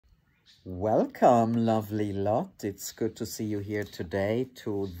Welcome, lovely lot. It's good to see you here today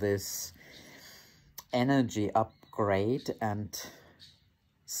to this energy upgrade and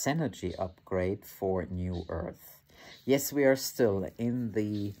synergy upgrade for New Earth. Yes, we are still in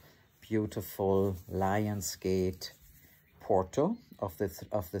the beautiful Lionsgate portal of the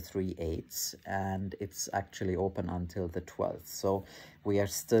 3/8, and it's actually open until the 12th. So we are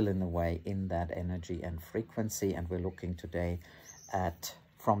still in a way in that energy and frequency, and we're looking today at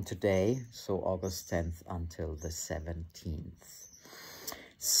from today, so August 10th until the 17th.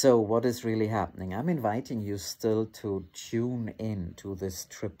 So what is really happening? I'm inviting you still to tune in to this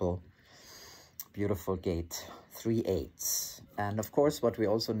triple beautiful gate, 3/8. And of course, what we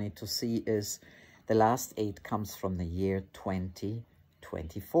also need to see is the last 8 comes from the year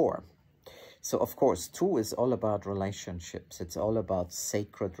 2024. So of course, 2 is all about relationships. It's all about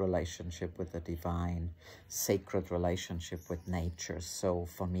sacred relationship with the divine, sacred relationship with nature. So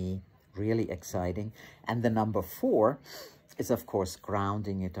for me, really exciting. And the number 4 is of course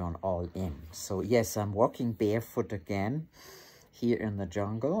grounding it on all in. So yes, I'm walking barefoot again here in the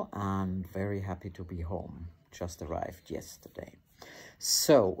jungle and very happy to be home. Just arrived yesterday.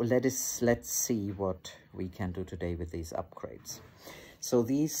 So let's see what we can do today with these upgrades. So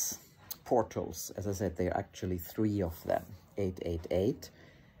these portals, as I said, there are actually 3 of them, 888.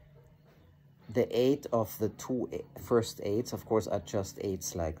 The 8 of the first 8s, of course, are just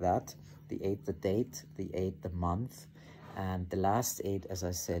 8s like that. The 8, the date, the 8, the month, and the last 8, as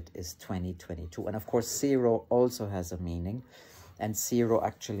I said, is 2022. And of course, 0 also has a meaning, and 0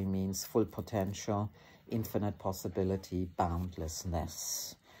 actually means full potential, infinite possibility,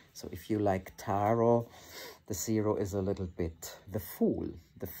 boundlessness. So if you like tarot, the 0 is a little bit the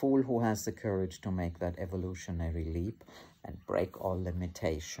fool who has the courage to make that evolutionary leap and break all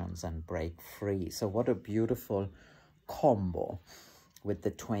limitations and break free. So what a beautiful combo with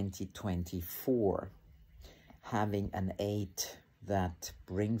the 2024, having an 8 that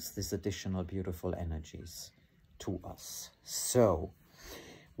brings this additional beautiful energies to us. So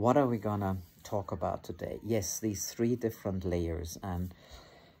what are we gonna talk about today? Yes, these 3 different layers, and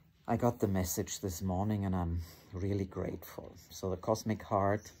I got the message this morning and I'm really grateful. So the Cosmic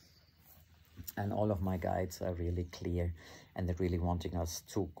Heart and all of my guides are really clear, and they're really wanting us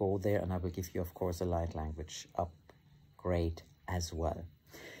to go there, and I will give you, of course, a light language upgrade as well.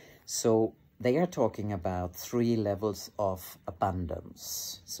 So they are talking about 3 levels of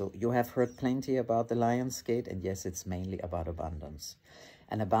abundance. So you have heard plenty about the Lionsgate, and yes, it's mainly about abundance.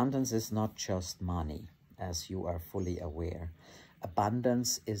 And abundance is not just money, as you are fully aware.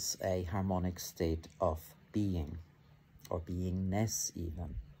 Abundance is a harmonic state of being, or beingness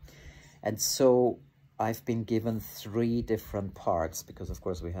even. And so I've been given 3 different parts, because of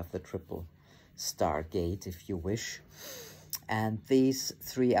course we have the triple star gate, if you wish. And these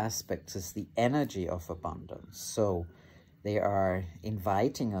 3 aspects is the energy of abundance. So they are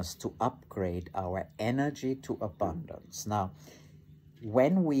inviting us to upgrade our energy to abundance. Now,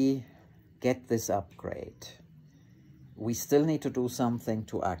 when we get this upgrade, we still need to do something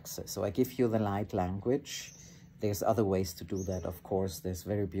to access. So I give you the light language. There's other ways to do that, of course. There's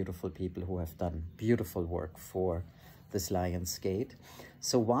very beautiful people who have done beautiful work for this Lionsgate.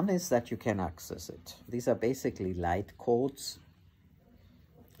 So one is that you can access it. These are basically light codes.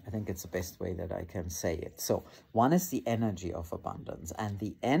 I think it's the best way that I can say it. So one is the energy of abundance, and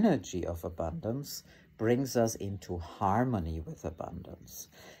the energy of abundance brings us into harmony with abundance.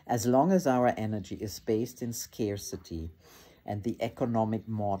 As long as our energy is based in scarcity and the economic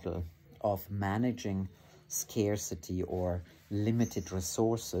model of managing scarcity or limited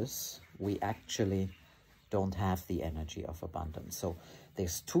resources, we actually don't have the energy of abundance. So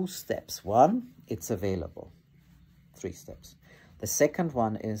there's 2 steps. 1, it's available. 3 steps. The second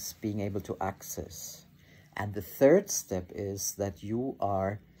one is being able to access. And the third step is that you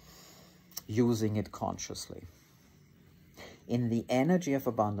are using it consciously. In the energy of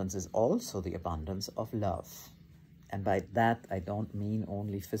abundance is also the abundance of love. And by that, I don't mean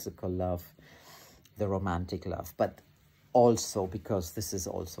only physical love, the romantic love, but also because this is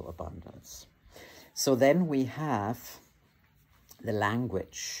also abundance. So then we have the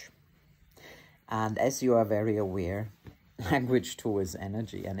language. And as you are very aware, language too is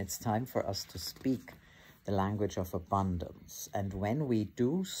energy, and it's time for us to speak the language of abundance. And when we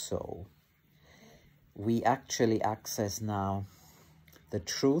do so, we actually access now the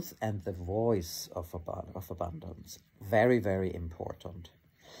truth and the voice of abundance. Very, very important.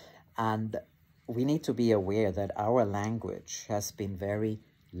 And we need to be aware that our language has been very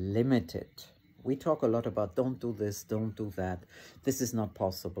limited. We talk a lot about don't do this, don't do that. This is not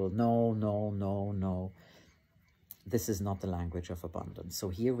possible. No, no, no, no. this is not the language of abundance. So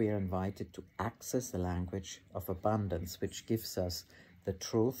here we are invited to access the language of abundance, which gives us the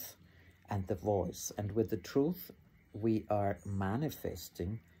truth and the voice. And with the truth, we are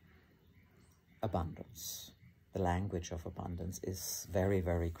manifesting abundance. The language of abundance is very,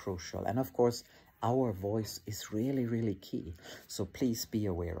 very crucial. And of course, our voice is really, really key. So please be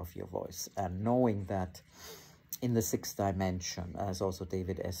aware of your voice, and knowing that in the 6th dimension, as also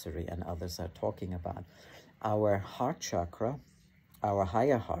David Essery and others are talking about, our heart chakra, our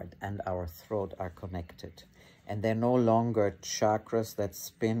higher heart, and our throat are connected. And they're no longer chakras that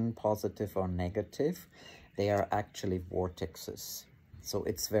spin positive or negative. They are actually vortexes. So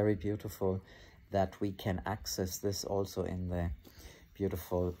it's very beautiful that we can access this also in the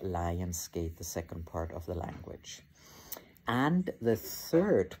beautiful Lion's Gate, the 2nd part of the language. And the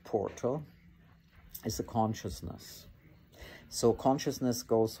 3rd portal is the consciousness. So consciousness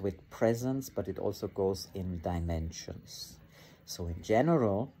goes with presence, but it also goes in dimensions. So in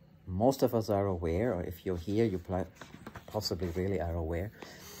general, most of us are aware, or if you're here, you possibly really are aware,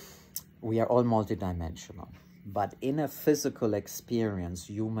 we are all multidimensional. But in a physical experience,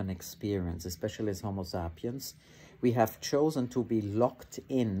 human experience, especially as Homo sapiens, we have chosen to be locked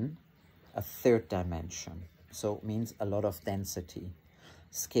in a 3rd dimension. So it means a lot of density,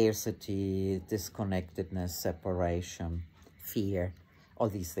 scarcity, disconnectedness, separation, fear, all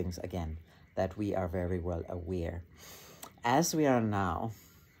these things, again, that we are very well aware. As we are now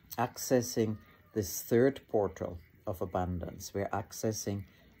accessing this 3rd portal of abundance, we're accessing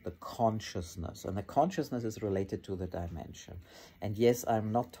the consciousness, and the consciousness is related to the dimension. And yes,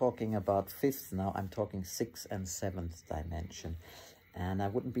 I'm not talking about 5th now, I'm talking 6th and 7th dimension. And I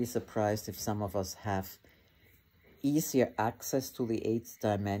wouldn't be surprised if some of us have easier access to the 8th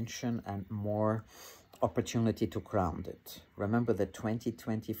dimension and more opportunity to ground it. Remember that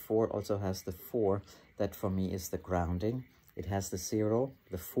 2024 also has the 4, that for me is the grounding. It has the 0,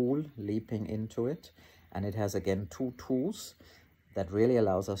 the Fool leaping into it, and it has again 2 tools that really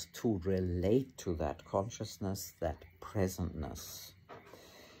allows us to relate to that consciousness, that presentness.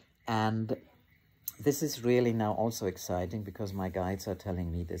 And this is really now also exciting, because my guides are telling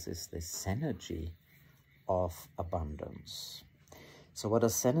me this is the synergy of abundance. So what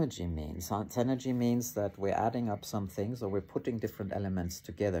does synergy mean? Synergy means that we're adding up some things, or we're putting different elements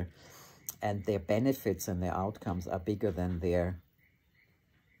together, and their benefits and their outcomes are bigger than their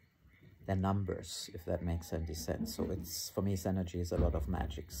numbers, if that makes any sense. So it's, for me, synergy is a lot of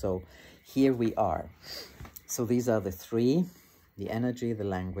magic. So here we are. So these are the 3, the energy, the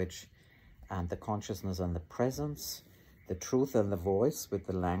language, and the consciousness and the presence, the truth and the voice with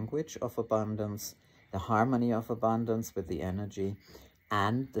the language of abundance, the harmony of abundance with the energy,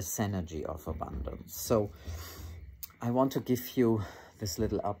 and the synergy of abundance. So I want to give you this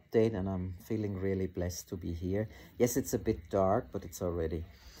little update, and I'm feeling really blessed to be here. Yes, it's a bit dark, but it's already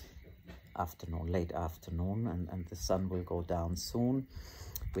afternoon, late afternoon, and the sun will go down soon.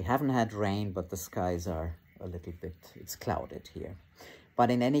 We haven't had rain, but the skies are a little bit, it's clouded here. But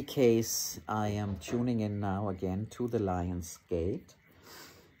in any case, I am tuning in now again to the Lion's Gate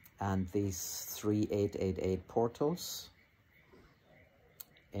and these 3 888 portals.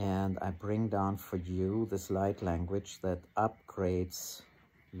 And I bring down for you this light language that upgrades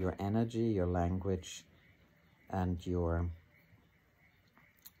your energy, your language, and your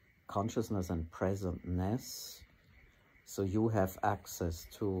consciousness and presentness, so you have access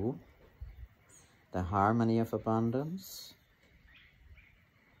to the harmony of abundance,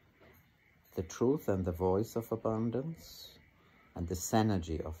 the truth and the voice of abundance, and the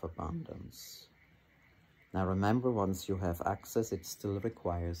synergy of abundance. Now remember, once you have access, it still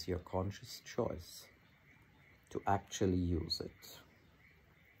requires your conscious choice to actually use it.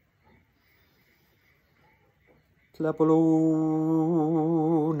 Tlapolo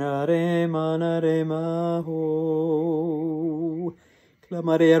narema ho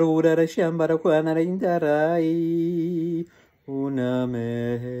clamare ruda shambara quanare indarai una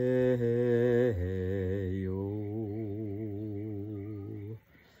meyo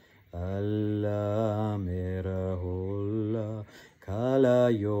alla mera holla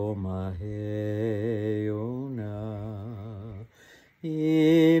kala yoma heona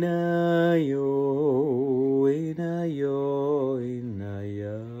inaya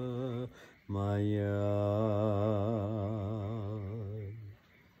maya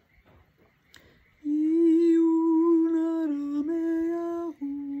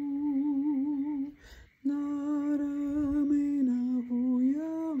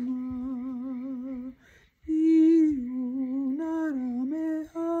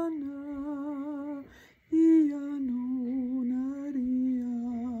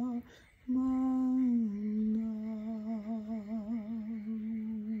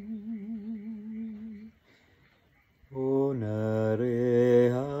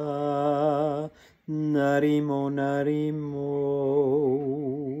narimo narimo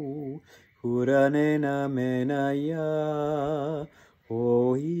Huranena menaya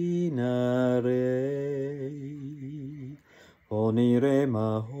Oinare Onire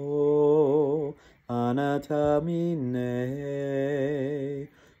maho Anatamine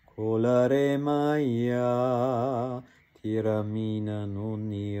Kolare maya Tiramina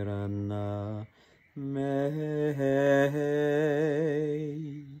nonirana me.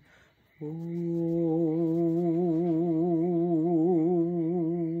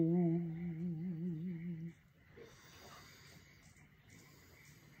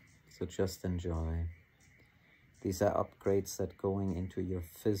 So just enjoy. These are upgrades that going into your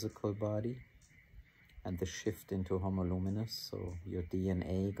physical body and the shift into homoluminous. So your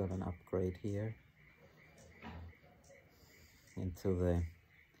DNA got an upgrade here into the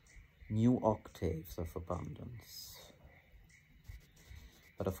new octaves of abundance.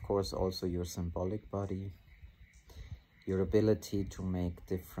 But of course also your symbolic body, your ability to make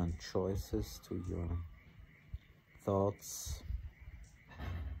different choices to your thoughts,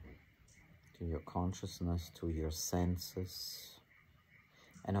 to your consciousness, to your senses,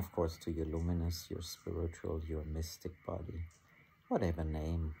 and of course to your luminous, your spiritual, your mystic body, whatever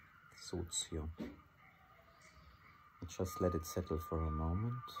name suits you. Just let it settle for a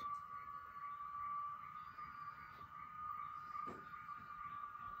moment.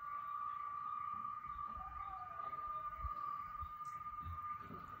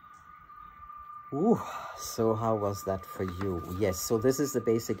 Ooh, so how was that for you? Yes, so this is the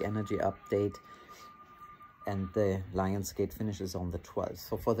basic energy update, and the Lionsgate finishes on the 12th.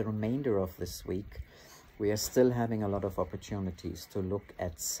 So for the remainder of this week, we are still having a lot of opportunities to look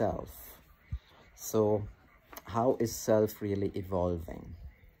at self. So how is self really evolving?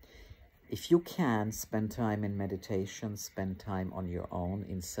 If you can, spend time in meditation, spend time on your own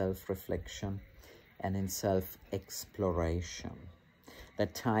in self-reflection and in self-exploration.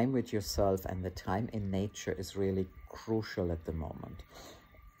 That time with yourself and the time in nature is really crucial at the moment.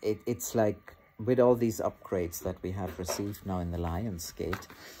 It's like with all these upgrades that we have received now in the Lionsgate,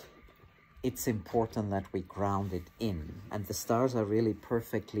 it's important that we ground it in. And the stars are really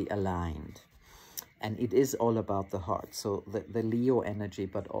perfectly aligned. And it is all about the heart. So the Leo energy,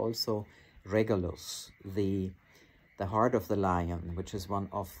 but also Regulus, the heart of the lion, which is one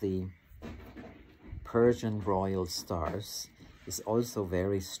of the Persian royal stars, is also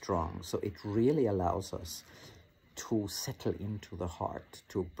very strong. So it really allows us to settle into the heart,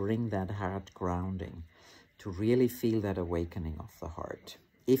 to bring that heart grounding, to really feel that awakening of the heart.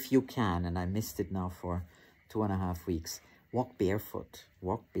 If you can, and I missed it now for 2.5 weeks, walk barefoot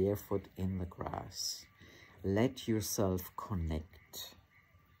in the grass. Let yourself connect.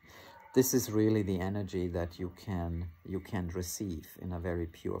 This is really the energy that you can receive in a very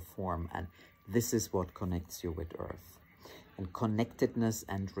pure form, and this is what connects you with Earth. And connectedness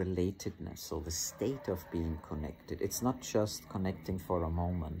and relatedness, so the state of being connected. It's not just connecting for a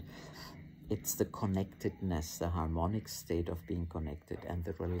moment. It's the connectedness, the harmonic state of being connected, and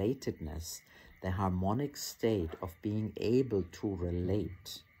the relatedness, the harmonic state of being able to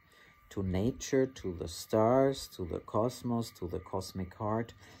relate to nature, to the stars, to the cosmos, to the cosmic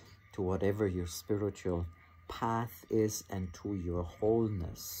heart, to whatever your spiritual path is, and to your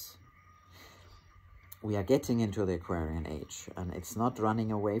wholeness. We are getting into the Aquarian age, and it's not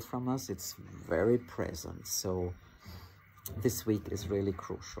running away from us, it's very present. So this week is really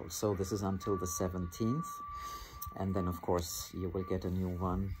crucial. So this is until the 17th, and then of course you will get a new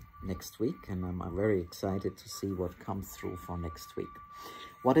one next week, and I'm very excited to see what comes through for next week.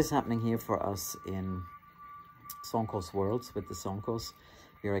 What is happening here for us in Sonkos Worlds with the Sonkos?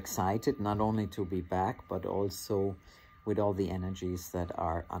 We are excited not only to be back, but also with all the energies that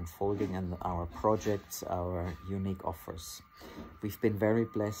are unfolding and our projects, our unique offers. We've been very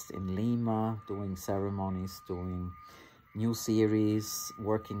blessed in Lima, doing ceremonies, doing new series,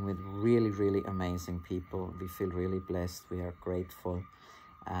 working with really, really amazing people. We feel really blessed, we are grateful,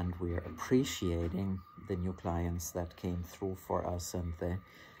 and we are appreciating the new clients that came through for us and the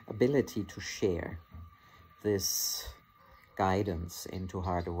ability to share this guidance into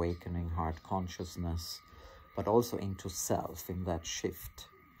heart awakening, heart consciousness, but also into self, in that shift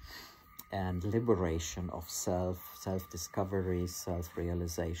and liberation of self, self-discovery,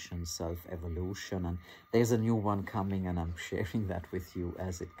 self-realization, self-evolution. And there's a new one coming, and I'm sharing that with you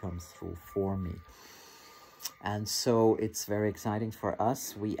as it comes through for me. And so it's very exciting for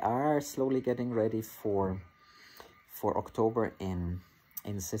us. We are slowly getting ready for October in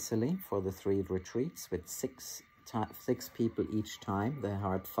Sicily for the 3 retreats with 6 people each time, the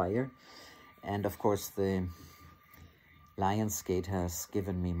heart fire. And of course the Lionsgate has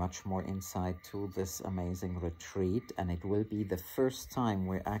given me much more insight to this amazing retreat, and it will be the first time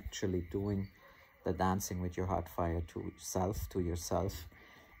we're actually doing the dancing with your heart fire to yourself,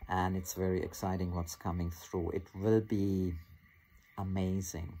 and it's very exciting what's coming through. It will be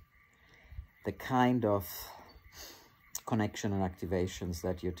amazing. The kind of connection and activations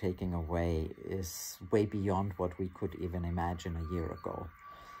that you're taking away is way beyond what we could even imagine a year ago.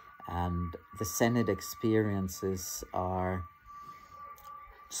 And the Zenith experiences are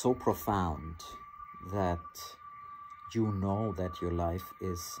so profound that you know that your life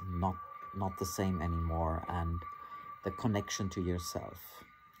is not the same anymore, and the connection to yourself.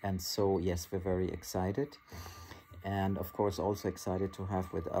 And so, yes, we're very excited. And of course, also excited to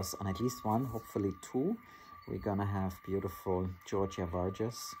have with us on at least one, hopefully two. We're gonna have beautiful Georgia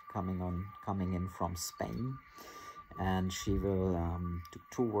Vargas coming in from Spain. And she will do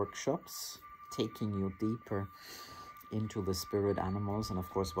 2 workshops, taking you deeper into the spirit animals, and of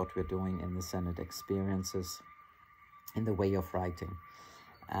course what we're doing in the Zenith experiences in the way of writing.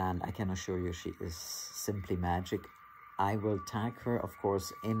 And I can assure you she is simply magic. I will tag her, of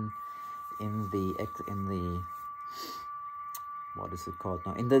course, in the what is it called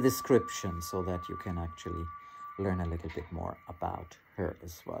now, in the description, so that you can actually learn a little bit more about her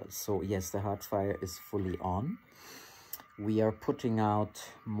as well. So yes, the heart fire is fully on. We are putting out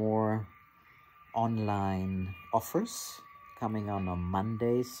more online offers coming on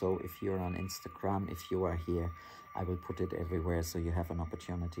Monday. So if you're on Instagram, if you are here, I will put it everywhere so you have an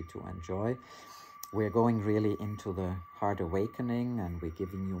opportunity to enjoy. We're going really into the heart awakening, and we're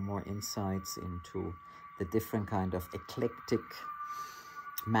giving you more insights into the different kind of eclectic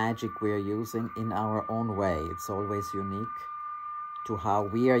magic we're using in our own way. It's always unique to how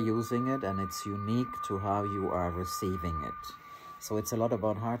we are using it, and it's unique to how you are receiving it. So it's a lot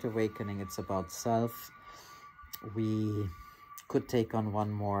about heart awakening. It's about self. We could take on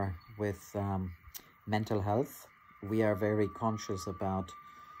one more with mental health. We are very conscious about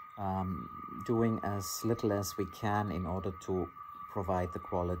doing as little as we can in order to provide the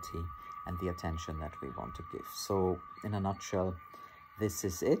quality and the attention that we want to give. So in a nutshell, this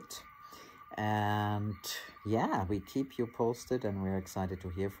is it. And yeah, we keep you posted, and we're excited to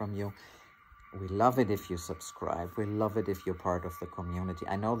hear from you. We love it if you subscribe. We love it if you're part of the community.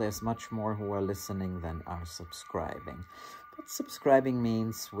 I know there's much more who are listening than are subscribing, but subscribing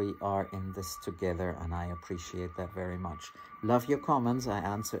means we are in this together, and I appreciate that very much. Love your comments. I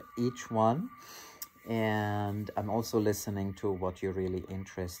answer each one, and I'm also listening to what you're really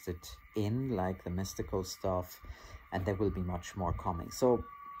interested in, like the mystical stuff, and there will be much more coming. So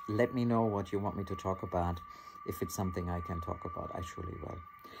let me know what you want me to talk about. If it's something I can talk about, I surely will.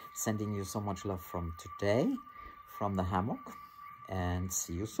 Sending you so much love from today, from the hammock, and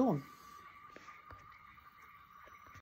see you soon.